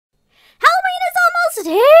is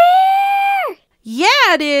here!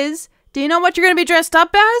 Yeah, it is! Do you know what you're gonna be dressed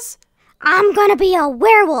up as? I'm gonna be a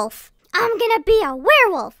werewolf. I'm gonna be a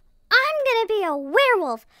werewolf. I'm gonna be a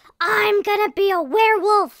werewolf. I'm gonna be a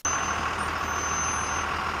werewolf.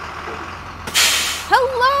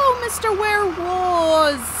 Hello, Mr.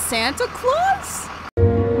 Werewolf! Santa Claus?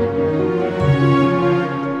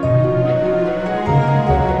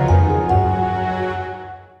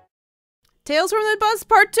 Tales from the Bus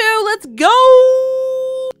Part 2, let's go!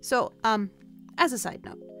 So, as a side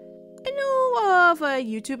note, I know of a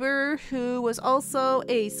YouTuber who was also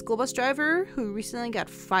a school bus driver who recently got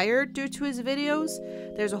fired due to his videos.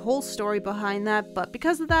 There's a whole story behind that, but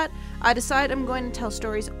because of that, I decided I'm going to tell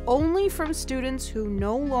stories only from students who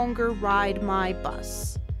no longer ride my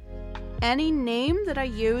bus. Any name that I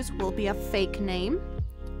use will be a fake name,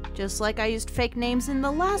 just like I used fake names in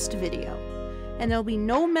the last video. And there'll be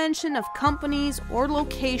no mention of companies or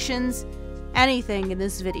locations, anything in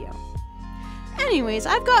this video. Anyways,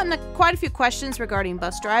 I've gotten quite a few questions regarding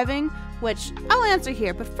bus driving, which I'll answer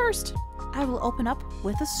here, but first, I will open up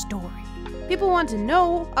with a story. People want to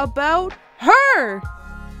know about her!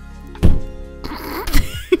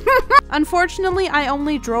 Unfortunately, I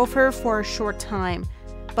only drove her for a short time,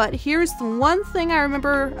 but here's the one thing I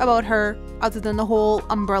remember about her other than the whole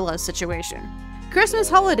umbrella situation. Christmas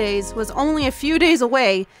holidays was only a few days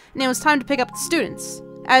away, and it was time to pick up the students.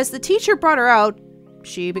 As the teacher brought her out,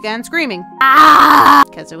 she began screaming,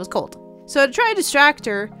 because it was cold. So to try to distract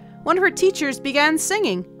her, one of her teachers began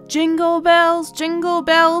singing, jingle bells,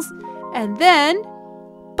 and then,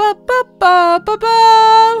 ba-ba-ba-ba-ba.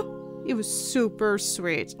 It was super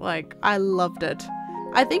sweet, like, I loved it.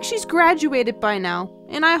 I think she's graduated by now,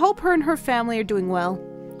 and I hope her and her family are doing well.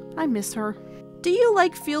 I miss her. Do you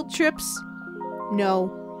like field trips?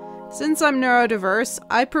 No. Since I'm neurodiverse,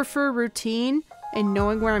 I prefer routine and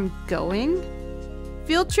knowing where I'm going.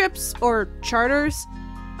 Field trips, or charters,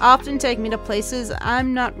 often take me to places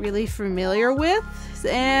I'm not really familiar with,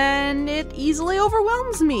 and it easily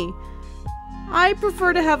overwhelms me. I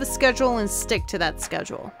prefer to have a schedule and stick to that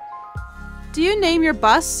schedule. Do you name your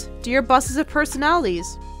bus? Do your buses have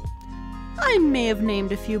personalities? I may have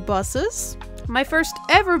named a few buses. My first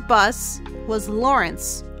ever bus was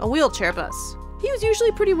Lawrence, a wheelchair bus. He was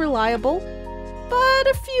usually pretty reliable, but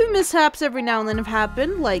a few mishaps every now and then have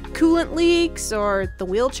happened, like coolant leaks or the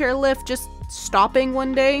wheelchair lift just stopping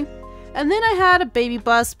one day. And then I had a baby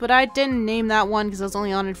bus, but I didn't name that one because I was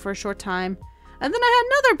only on it for a short time. And then I had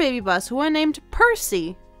another baby bus who I named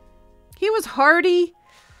Percy. He was hardy,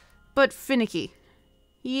 but finicky.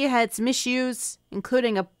 He had some issues,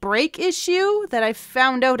 including a brake issue that I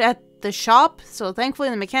found out at the shop, so thankfully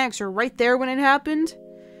the mechanics were right there when it happened.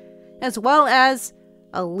 As well as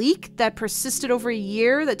a leak that persisted over a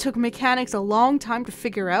year that took mechanics a long time to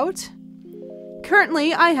figure out.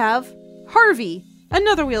 Currently, I have Harvey,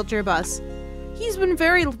 another wheelchair bus. He's been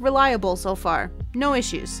very reliable so far, no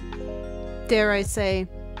issues. Dare I say,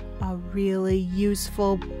 a really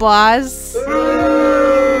useful bus.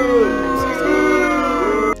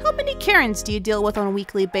 How many Karens do you deal with on a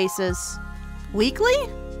weekly basis? Weekly?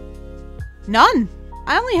 None.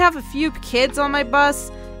 I only have a few kids on my bus,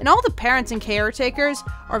 and all the parents and caretakers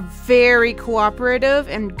are very cooperative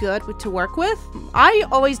and good to work with. I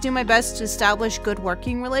always do my best to establish good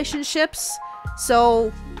working relationships,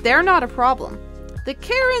 so they're not a problem. The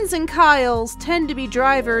Karens and Kyles tend to be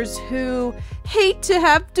drivers who hate to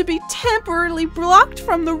have to be temporarily blocked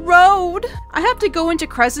from the road. I have to go into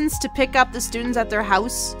Crescents to pick up the students at their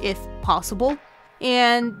house, if possible.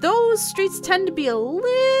 And those streets tend to be a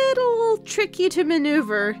little tricky to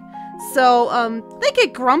maneuver. So, they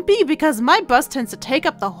get grumpy because my bus tends to take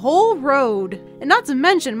up the whole road. And not to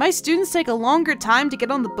mention, my students take a longer time to get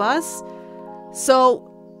on the bus. So,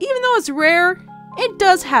 even though it's rare, it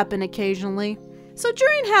does happen occasionally. So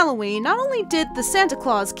during Halloween, not only did the Santa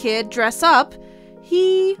Claus kid dress up,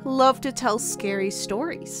 he loved to tell scary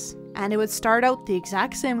stories. And it would start out the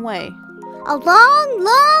exact same way. A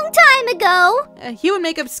long time ago. He would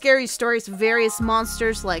make up scary stories of various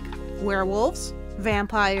monsters like werewolves,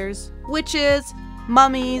 vampires, witches,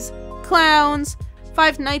 mummies, clowns,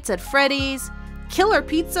 Five Nights at Freddy's, killer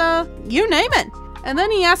pizza, you name it. And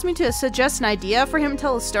then he asked me to suggest an idea for him to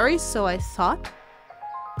tell a story, so I thought,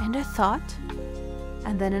 and I thought,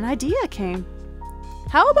 and then an idea came.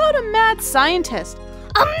 How about a mad scientist?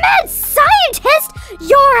 A mad scientist?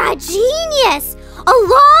 You're a genius! A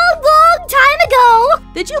long time ago!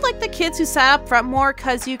 Did you like the kids who sat up front more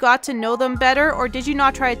because you got to know them better, or did you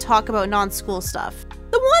not try to talk about non-school stuff?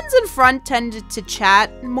 The ones in front tended to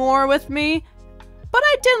chat more with me, but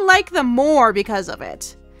I didn't like them more because of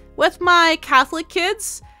it. With my Catholic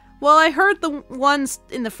kids, Well, I heard the ones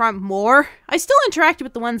in the front more. I still interacted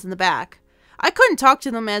with the ones in the back. I couldn't talk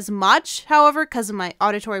to them as much, however, because of my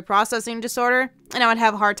auditory processing disorder, and I would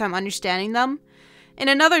have a hard time understanding them. In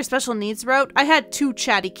another special needs route, I had 2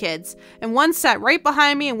 chatty kids, and one sat right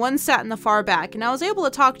behind me and one sat in the far back, and I was able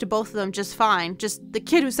to talk to both of them just fine. Just the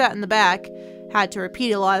kid who sat in the back had to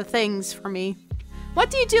repeat a lot of things for me.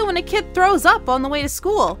 What do you do when a kid throws up on the way to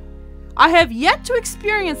school? I have yet to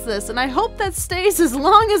experience this, and I hope that stays as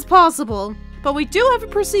long as possible. But we do have a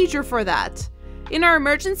procedure for that. In our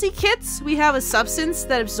emergency kits, we have a substance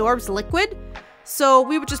that absorbs liquid, so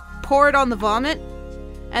we would just pour it on the vomit,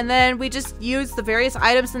 and then we just use the various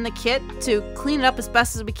items in the kit to clean it up as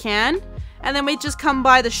best as we can, and then we just come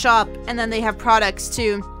by the shop, and then they have products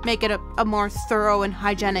to make it a more thorough and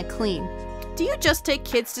hygienic clean. Do you just take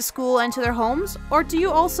kids to school and to their homes, or do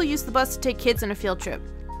you also use the bus to take kids on a field trip?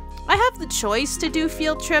 I have the choice to do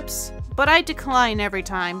field trips, but I decline every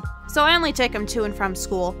time, so I only take them to and from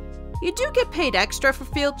school. You do get paid extra for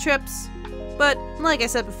field trips, but like I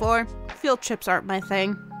said before, field trips aren't my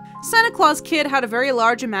thing. Santa Claus Kid had a very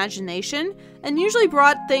large imagination and usually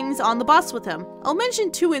brought things on the bus with him. I'll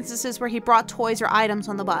mention 2 instances where he brought toys or items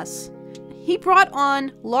on the bus. He brought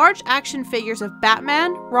on large action figures of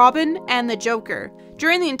Batman, Robin, and the Joker.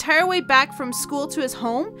 During the entire way back from school to his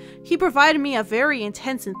home, he provided me a very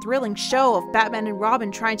intense and thrilling show of Batman and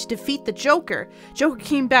Robin trying to defeat the Joker. Joker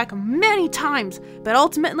came back many times, but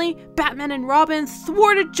ultimately, Batman and Robin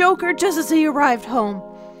thwarted Joker just as he arrived home.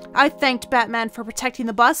 I thanked Batman for protecting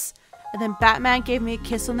the bus, and then Batman gave me a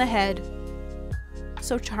kiss on the head.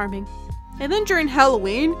 So charming. And then during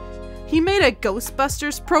Halloween, he made a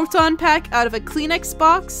Ghostbusters proton pack out of a Kleenex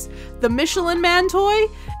box, the Michelin Man toy,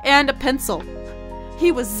 and a pencil.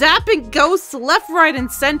 He was zapping ghosts left, right,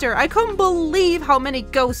 and center. I couldn't believe how many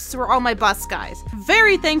ghosts were on my bus, guys.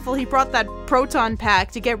 Very thankful he brought that proton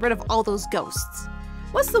pack to get rid of all those ghosts.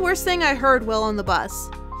 What's the worst thing I heard while on the bus?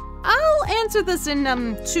 I'll answer this in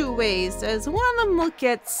 2 ways, as one of them will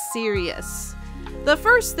get serious. The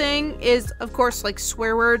first thing is, of course, like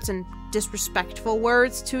swear words and disrespectful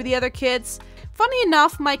words to the other kids. Funny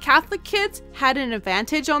enough, my Catholic kids had an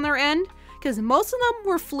advantage on their end, because most of them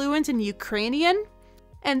were fluent in Ukrainian,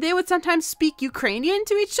 and they would sometimes speak Ukrainian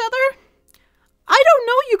to each other. I don't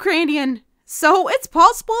know Ukrainian, so it's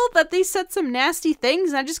possible that they said some nasty things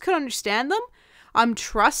and I just couldn't understand them. I'm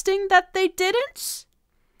trusting that they didn't,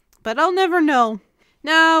 but I'll never know.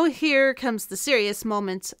 Now, here comes the serious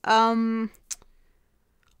moment. One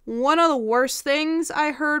of the worst things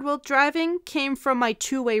I heard while driving came from my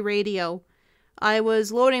 2-way radio. I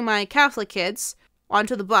was loading my Catholic kids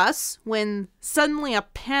onto the bus when suddenly a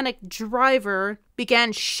panicked driver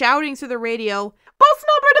began shouting through the radio, "Bus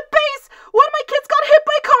number to base! One of my kids got hit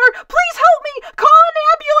by a car! Please help me! Call an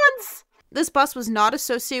ambulance!" This bus was not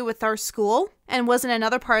associated with our school and was in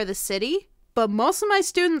another part of the city, but most of my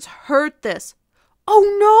students heard this. "Oh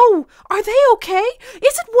no! Are they okay?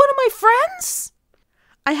 Is it one of my friends?"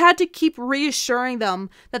 I had to keep reassuring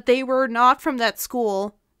them that they were not from that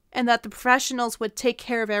school and that the professionals would take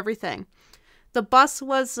care of everything. The bus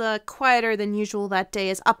was quieter than usual that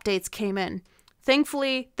day as updates came in.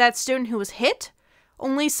 Thankfully, that student who was hit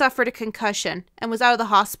only suffered a concussion and was out of the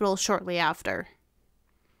hospital shortly after.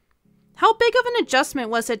 How big of an adjustment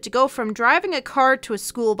was it to go from driving a car to a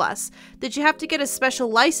school bus? Did you have to get a special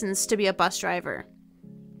license to be a bus driver?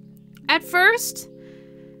 At first,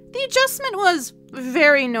 the adjustment was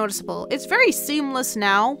very noticeable. It's very seamless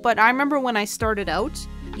now, but I remember when I started out,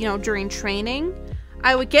 during training,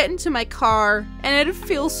 I would get into my car and it'd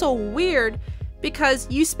feel so weird because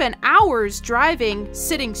you spend hours driving,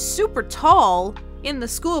 sitting super tall in the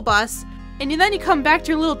school bus, and then you come back to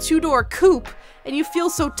your little 2-door coupe and you feel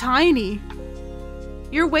so tiny.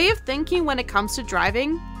 Your way of thinking when it comes to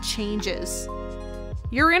driving changes.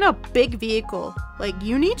 You're in a big vehicle. Like,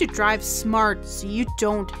 you need to drive smart so you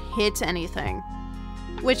don't hit anything,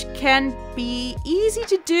 which can be easy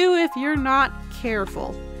to do if you're not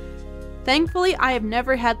careful. Thankfully, I have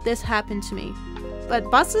never had this happen to me,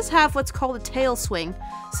 but buses have what's called a tail swing,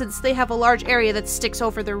 since they have a large area that sticks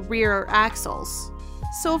over their rear axles.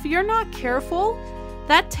 So if you're not careful,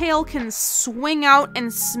 that tail can swing out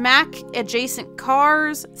and smack adjacent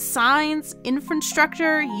cars, signs,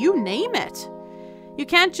 infrastructure, you name it. You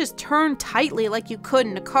can't just turn tightly like you could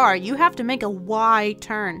in a car. You have to make a wide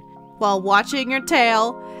turn while watching your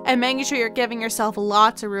tail and making sure you're giving yourself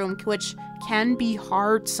lots of room, which can be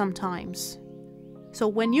hard sometimes. So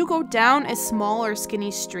when you go down a small or skinny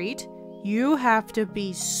street, you have to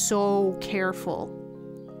be so careful.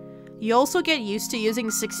 You also get used to using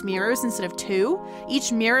 6 mirrors instead of 2,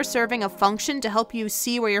 each mirror serving a function to help you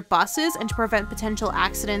see where your bus is and to prevent potential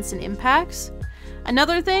accidents and impacts.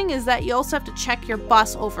 Another thing is that you also have to check your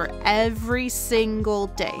bus over every single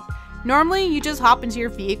day. Normally, you just hop into your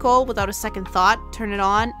vehicle without a second thought, turn it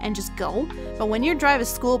on, and just go. But when you drive a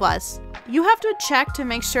school bus, you have to check to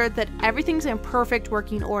make sure that everything's in perfect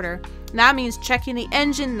working order. And that means checking the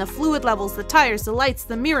engine, the fluid levels, the tires, the lights,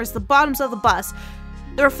 the mirrors, the bottoms of the bus,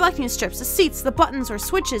 the reflecting strips, the seats, the buttons or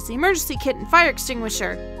switches, the emergency kit, and fire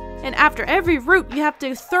extinguisher. And after every route, you have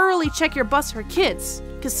to thoroughly check your bus for kids,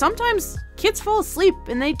 because sometimes kids fall asleep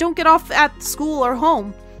and they don't get off at school or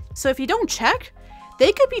home. So if you don't check,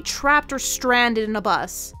 they could be trapped or stranded in a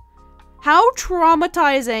bus. How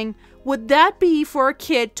traumatizing would that be for a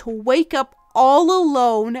kid to wake up all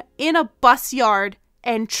alone in a bus yard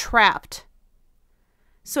and trapped?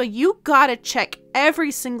 So you gotta check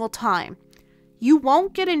every single time. You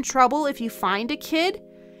won't get in trouble if you find a kid.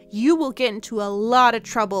 You will get into a lot of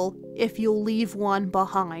trouble if you leave one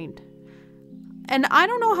behind. And I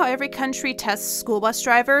don't know how every country tests school bus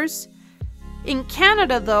drivers. In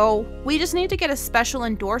Canada, though, we just need to get a special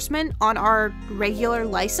endorsement on our regular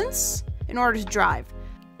license in order to drive.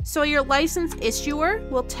 So your license issuer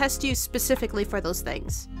will test you specifically for those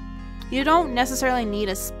things. You don't necessarily need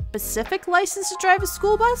a specific license to drive a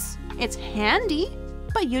school bus. It's handy,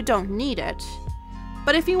 but you don't need it.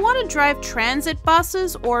 But if you want to drive transit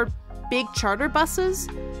buses or big charter buses,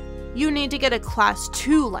 you need to get a Class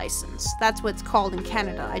 2 license. That's what it's called in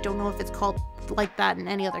Canada. I don't know if it's called like that in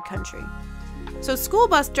any other country. So school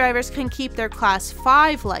bus drivers can keep their Class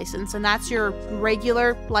 5 license, and that's your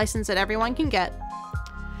regular license that everyone can get.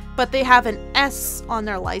 But they have an S on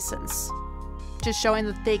their license, just showing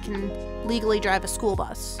that they can legally drive a school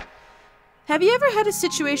bus. Have you ever had a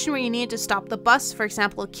situation where you needed to stop the bus? For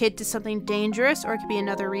example, a kid did something dangerous, or it could be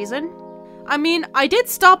another reason. I mean, I did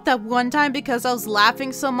stop that one time because I was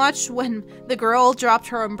laughing so much when the girl dropped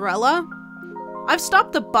her umbrella. I've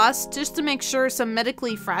stopped the bus just to make sure some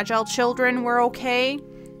medically fragile children were okay.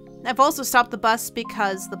 I've also stopped the bus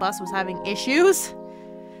because the bus was having issues.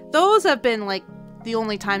 Those have been like the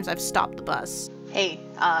only times I've stopped the bus. Hey,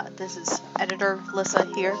 this is Editor Lissa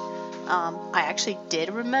here. I actually did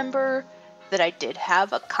remember that I did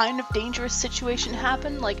have a kind of dangerous situation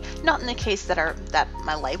happen. Like, not in the case that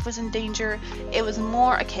my life was in danger. It was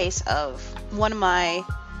more a case of one of my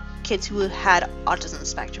kids who had autism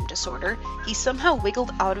spectrum disorder. He somehow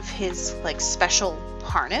wiggled out of his like special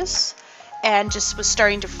harness and just was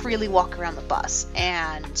starting to freely walk around the bus.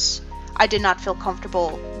 And I did not feel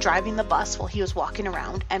comfortable driving the bus while he was walking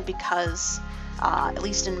around. And because, at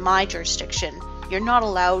least in my jurisdiction, you're not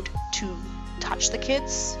allowed to touch the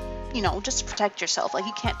kids, you know, just to protect yourself. Like,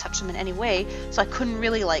 you can't touch them in any way. So I couldn't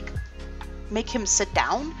really like make him sit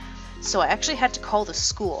down. So I actually had to call the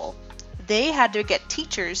school. They had to get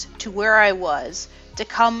teachers to where I was to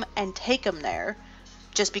come and take him there,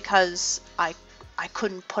 just because I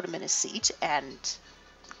couldn't put him in a seat. And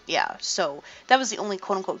yeah, so that was the only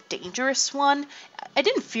quote-unquote dangerous one. I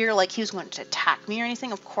didn't fear like he was going to attack me or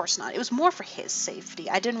anything. Of course not. It was more for his safety.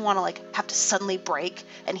 I didn't want to like have to suddenly brake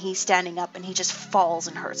and he's standing up and he just falls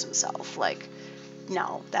and hurts himself. Like,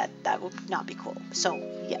 no, that would not be cool. So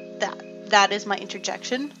yeah, that is my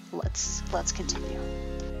interjection. Let's continue.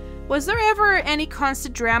 Was there ever any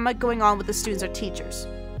constant drama going on with the students or teachers?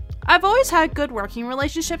 I've always had good working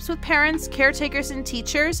relationships with parents, caretakers, and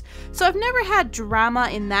teachers, so I've never had drama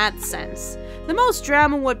in that sense. The most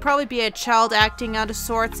drama would probably be a child acting out of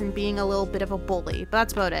sorts and being a little bit of a bully, but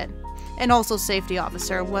that's about it. And also safety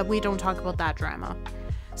officer, we don't talk about that drama.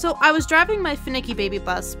 So I was driving my finicky baby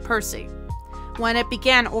bus, Percy, when it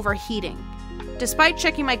began overheating. Despite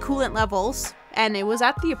checking my coolant levels, and it was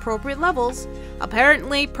at the appropriate levels,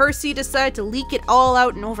 apparently Percy decided to leak it all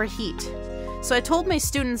out and overheat. So I told my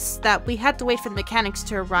students that we had to wait for the mechanics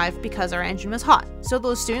to arrive because our engine was hot. So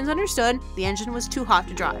those students understood the engine was too hot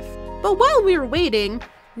to drive. But while we were waiting,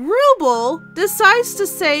 Ruble decides to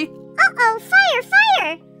say, Uh-oh,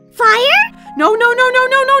 fire! Fire? No.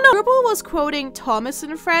 Ruble was quoting Thomas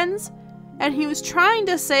and Friends, and he was trying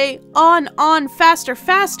to say on,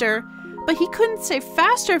 faster, but he couldn't say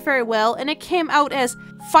faster very well, and it came out as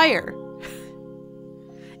fire.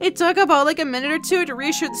 It took about like a minute or two to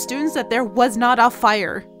reassure the students that there was not a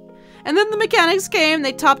fire. And then the mechanics came,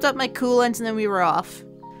 they topped up my coolant, and then we were off.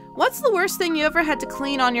 What's the worst thing you ever had to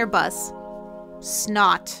clean on your bus?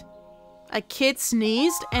 Snot. A kid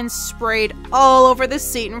sneezed and sprayed all over the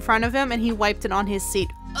seat in front of him, and he wiped it on his seat.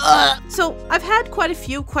 Ugh. So I've had quite a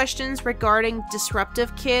few questions regarding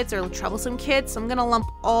disruptive kids or troublesome kids, so I'm gonna lump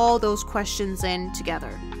all those questions in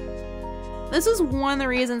together. This is one of the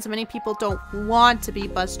reasons many people don't want to be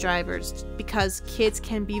bus drivers, because kids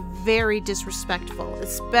can be very disrespectful,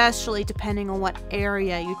 especially depending on what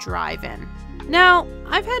area you drive in. Now,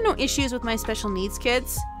 I've had no issues with my special needs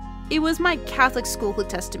kids. It was my Catholic school who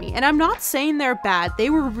tested me, and I'm not saying they're bad. They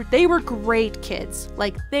were great kids.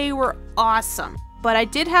 Like, they were awesome. But I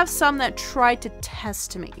did have some that tried to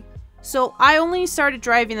test me. So I only started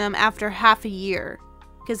driving them after half a year,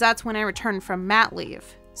 because that's when I returned from mat leave.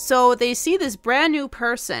 So they see this brand new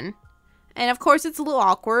person, and of course it's a little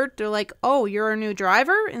awkward. They're like, oh, you're a new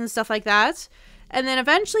driver? And stuff like that. And then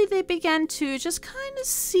eventually they began to just kind of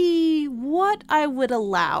see what I would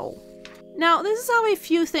allow. Now, this is how I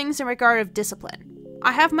view things in regard of discipline.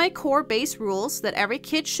 I have my core base rules that every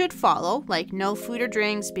kid should follow, like no food or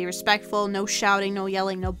drinks, be respectful, no shouting, no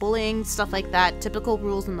yelling, no bullying, stuff like that, typical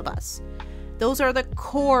rules on the bus. Those are the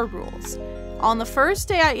core rules. On the first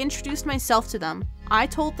day I introduced myself to them, I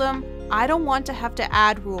told them I don't want to have to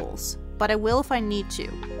add rules, but I will if I need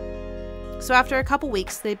to. So after a couple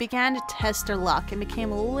weeks, they began to test their luck and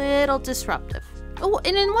became a little disruptive. Oh,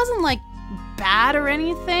 and it wasn't like bad or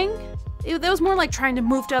anything. It was more like trying to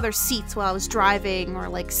move to other seats while I was driving, or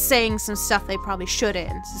like saying some stuff they probably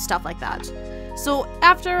shouldn't, stuff like that. So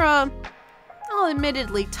after a,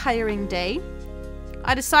 admittedly tiring day,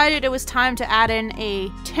 I decided it was time to add in a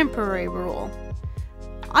temporary rule.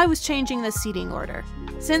 I was changing the seating order.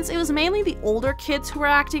 Since it was mainly the older kids who were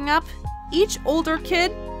acting up, each older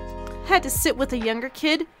kid had to sit with a younger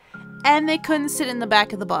kid, and they couldn't sit in the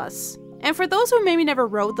back of the bus. And for those who maybe never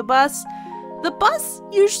rode the bus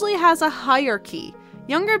usually has a hierarchy.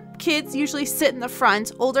 Younger kids usually sit in the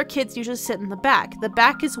front, older kids usually sit in the back. The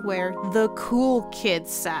back is where the cool kids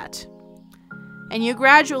sat. And you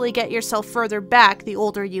gradually get yourself further back the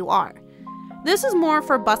older you are. This is more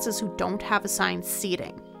for buses who don't have assigned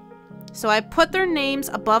seating. So I put their names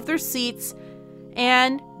above their seats,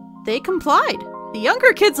 and they complied. The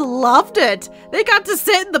younger kids loved it. They got to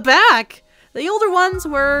sit in the back. The older ones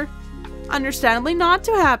were understandably not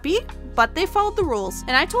too happy, but they followed the rules.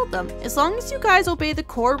 And I told them, as long as you guys obey the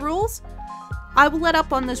core rules, I will let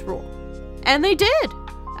up on this rule. And they did.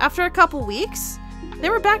 After a couple weeks, they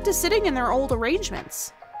were back to sitting in their old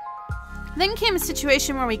arrangements. Then came a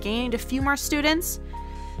situation where we gained a few more students.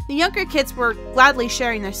 The younger kids were gladly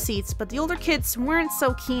sharing their seats, but the older kids weren't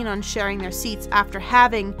so keen on sharing their seats after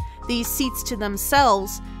having these seats to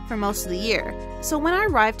themselves for most of the year. So when I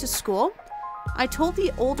arrived to school, I told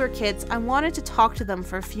the older kids I wanted to talk to them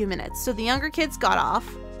for a few minutes. So the younger kids got off,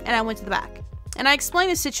 and I went to the back. And I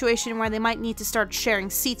explained a situation where they might need to start sharing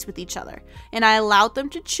seats with each other, and I allowed them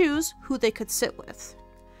to choose who they could sit with.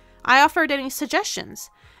 I offered any suggestions,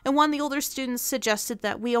 and one of the older students suggested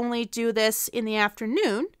that we only do this in the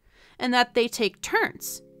afternoon, and that they take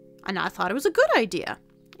turns. And I thought it was a good idea.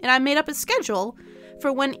 And I made up a schedule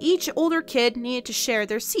for when each older kid needed to share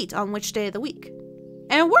their seat on which day of the week.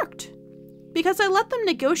 And it worked. Because I let them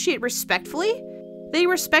negotiate respectfully, they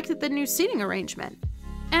respected the new seating arrangement.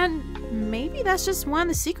 And maybe that's just one of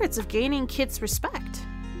the secrets of gaining kids' respect.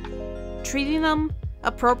 Treating them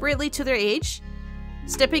appropriately to their age,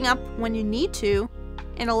 stepping up when you need to,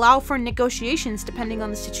 and allow for negotiations depending on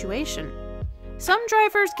the situation. Some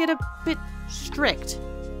drivers get a bit strict,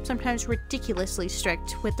 sometimes ridiculously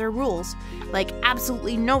strict with their rules, like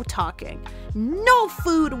absolutely no talking, no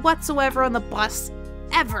food whatsoever on the bus,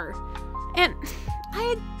 ever. And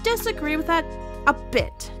I disagree with that a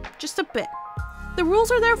bit, just a bit. The rules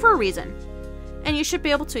are there for a reason, and you should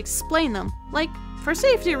be able to explain them, like for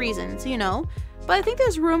safety reasons, you know, but I think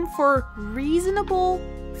there's room for reasonable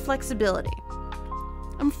flexibility.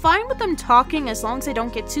 I'm fine with them talking as long as they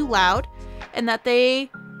don't get too loud, and that they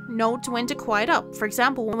know when to quiet up. For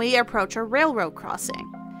example, when we approach a railroad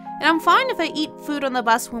crossing. And I'm fine if I eat food on the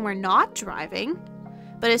bus when we're not driving,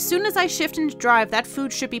 but as soon as I shift into drive, that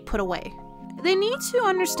food should be put away. They need to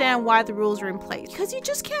understand why the rules are in place, because you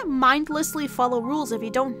just can't mindlessly follow rules if you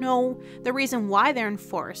don't know the reason why they're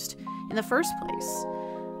enforced in the first place.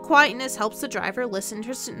 Quietness helps the driver listen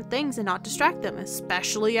to certain things and not distract them,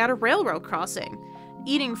 especially at a railroad crossing.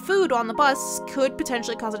 Eating food on the bus could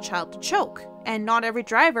potentially cause a child to choke, and not every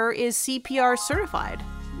driver is CPR certified.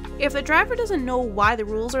 If the driver doesn't know why the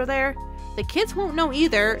rules are there, the kids won't know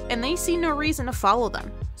either, and they see no reason to follow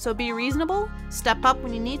them. So be reasonable, step up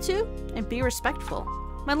when you need to, and be respectful.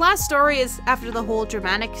 My last story is after the whole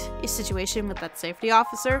dramatic situation with that safety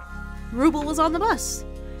officer. Rubel was on the bus,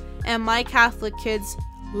 and my Catholic kids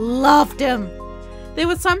loved him. They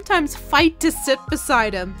would sometimes fight to sit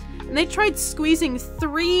beside him, and they tried squeezing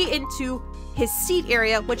 3 into his seat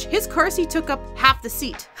area, which his car seat took up half the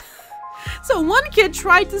seat. So one kid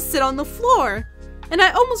tried to sit on the floor. and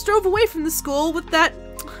I almost drove away from the school with that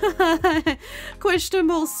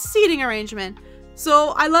questionable seating arrangement.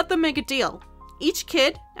 So I let them make a deal. Each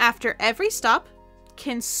kid, after every stop,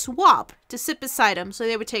 can swap to sit beside him, so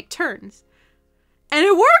they would take turns. And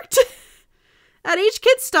it worked! At each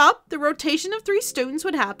kid's stop, the rotation of 3 students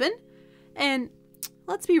would happen. And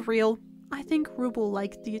let's be real, I think Rube will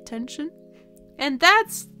like the attention. And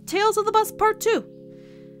that's Tales of the Bus Part 2.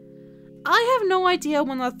 I have no idea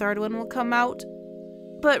when the 3rd one will come out,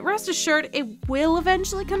 but rest assured it will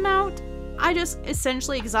eventually come out. I just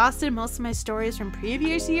essentially exhausted most of my stories from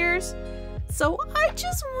previous years, so I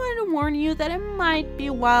just wanted to warn you that it might be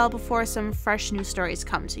a while before some fresh new stories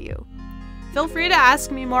come to you. Feel free to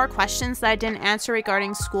ask me more questions that I didn't answer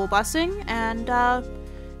regarding school busing, and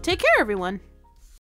take care everyone.